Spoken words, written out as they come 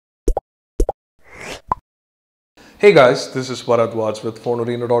Hey guys, this is Bharadwaj with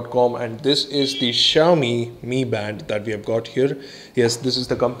Fonearena.com, and this is the Xiaomi Mi Band that we have got here. Yes, this is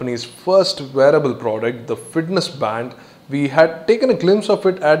the company's first wearable product, the fitness band. We had taken a glimpse of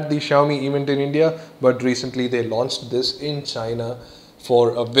it at the Xiaomi event in India, but recently they launched this in China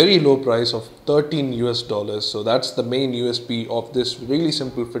for a very low price of 13 US dollars. So that's the main USP of this really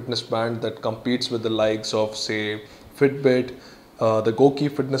simple fitness band that competes with the likes of, say, Fitbit, the Goki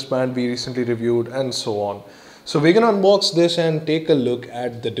fitness band we recently reviewed, and so on. So we're going to unbox this and take a look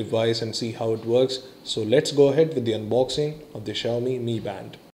at the device and see how it works. So let's go ahead with the unboxing of the Xiaomi Mi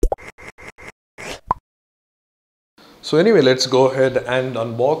Band. So anyway, let's go ahead and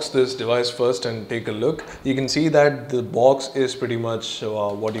unbox this device first and take a look. You can see that the box is pretty much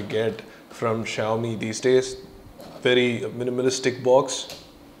what you get from Xiaomi these days. Very minimalistic box.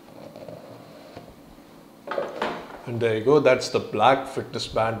 And there you go, that's the black fitness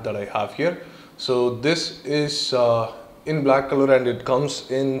band that I have here. So this is in black color and it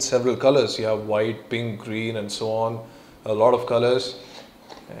comes in several colors. You have white, pink, green and so on. A lot of colors,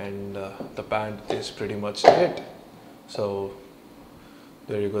 and the band is pretty much it. So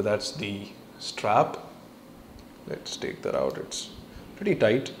there you go, that's the strap. Let's take that out. It's pretty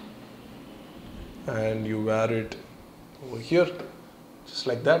tight and you wear it over here just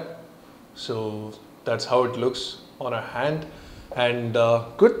like that. So that's how it looks on a hand. And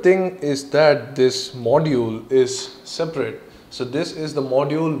good thing is that this module is separate. So this is the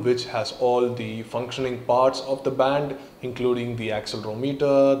module which has all the functioning parts of the band, including the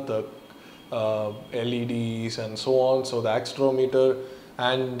accelerometer, the LEDs and so on. So the accelerometer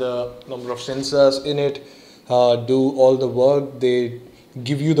and the number of sensors in it do all the work. They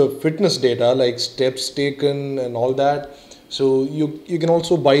give you the fitness data like steps taken and all that. So you can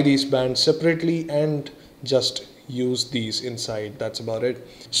also buy these bands separately and just use these inside. That's about it.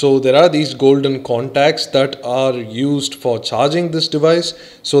 So there are these golden contacts that are used for charging this device.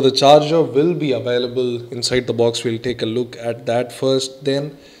 So the charger will be available inside the box. We'll take a look at that first,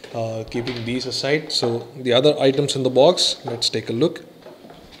 then keeping these aside. So the other items in the box, let's take a look.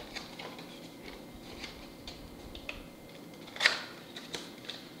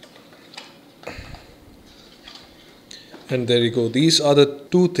 And there you go. These are the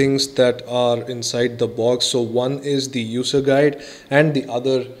two things that are inside the box. So one is the user guide and the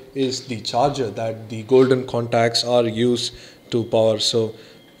other is the charger that the golden contacts are used to power. So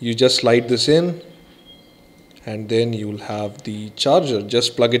you just slide this in and then you'll have the charger.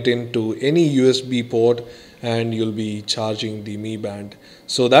 Just plug it into any USB port and you'll be charging the Mi Band.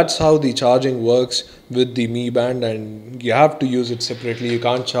 So that's how the charging works with the Mi Band, and you have to use it separately. You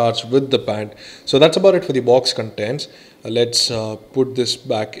can't charge with the band. So that's about it for the box contents. Let's put this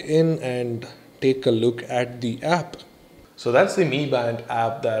back in and take a look at the app. So that's the Mi Band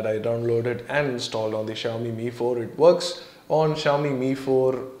app that I downloaded and installed on the Xiaomi Mi 4. It works on Xiaomi Mi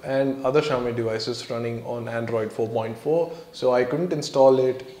 4 and other Xiaomi devices running on Android 4.4. So I couldn't install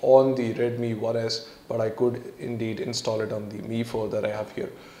it on the Redmi 1S, but I could indeed install it on the Mi 4 that I have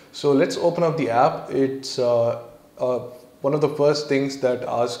here. So let's open up the app. It's one of the first things that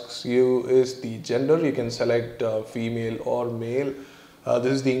asks you is the gender. You can select female or male.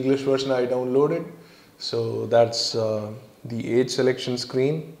 This is the English version I downloaded. So that's the age selection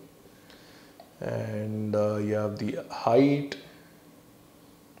screen. And you have the height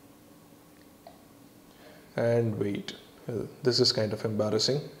and weight. This is kind of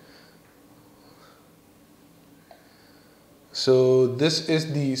embarrassing. So this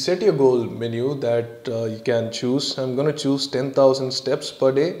is the set your goal menu that you can choose. I'm going to choose 10,000 steps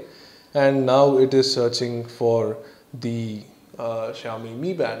per day, and now it is searching for the Xiaomi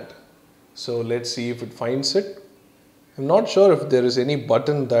Mi Band. So let's see if it finds it. I'm not sure if there is any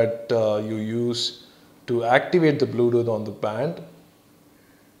button that you use to activate the Bluetooth on the band.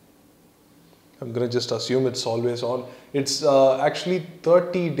 I'm going to just assume it's always on. It's actually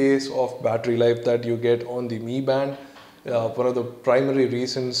 30 days of battery life that you get on the Mi Band. One of the primary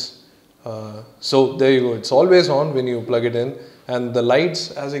reasons. So there you go, it's always on when you plug it in, and the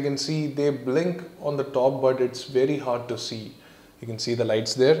lights, as you can see, they blink on the top, but it's very hard to see. You can see the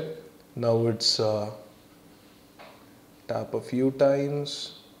lights there. Now it's tap a few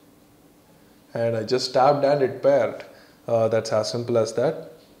times and I just tapped and it paired. That's as simple as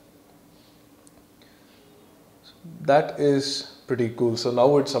that. That is pretty cool. So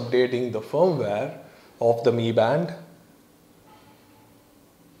now it's updating the firmware of the Mi Band.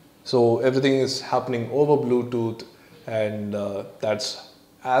 So everything is happening over Bluetooth, and that's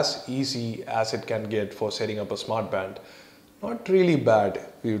as easy as it can get for setting up a smart band. Not really bad,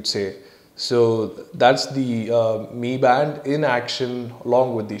 we would say. So that's the Mi Band in action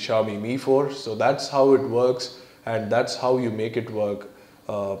along with the Xiaomi Mi 4. So that's how it works and that's how you make it work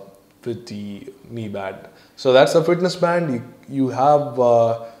with the Mi Band. So that's the fitness band. You have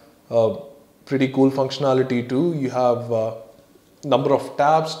pretty cool functionality too. You have number of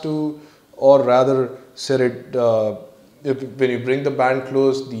taps too, or rather set it when you bring the band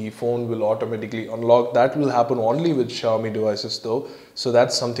close, the phone will automatically unlock. That will happen only with Xiaomi devices though, so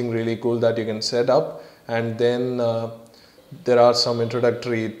that's something really cool that you can set up. And then there are some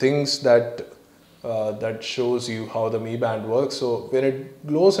introductory things that that shows you how the Mi Band works. So when it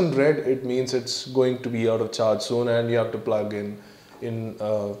glows in red, it means it's going to be out of charge soon and you have to plug in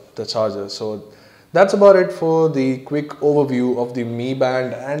the charger. So that's about it for the quick overview of the Mi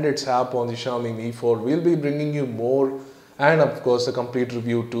Band and its app on the Xiaomi Mi 4. We'll be bringing you more, and of course the complete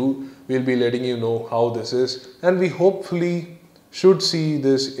review too. We'll be letting you know how this is, and we hopefully should see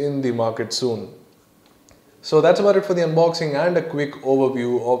this in the market soon. So that's about it for the unboxing and a quick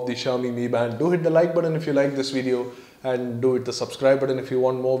overview of the Xiaomi Mi Band. Do hit the like button if you like this video, and do hit the subscribe button if you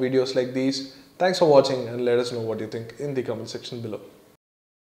want more videos like these. Thanks for watching, and let us know what you think in the comment section below.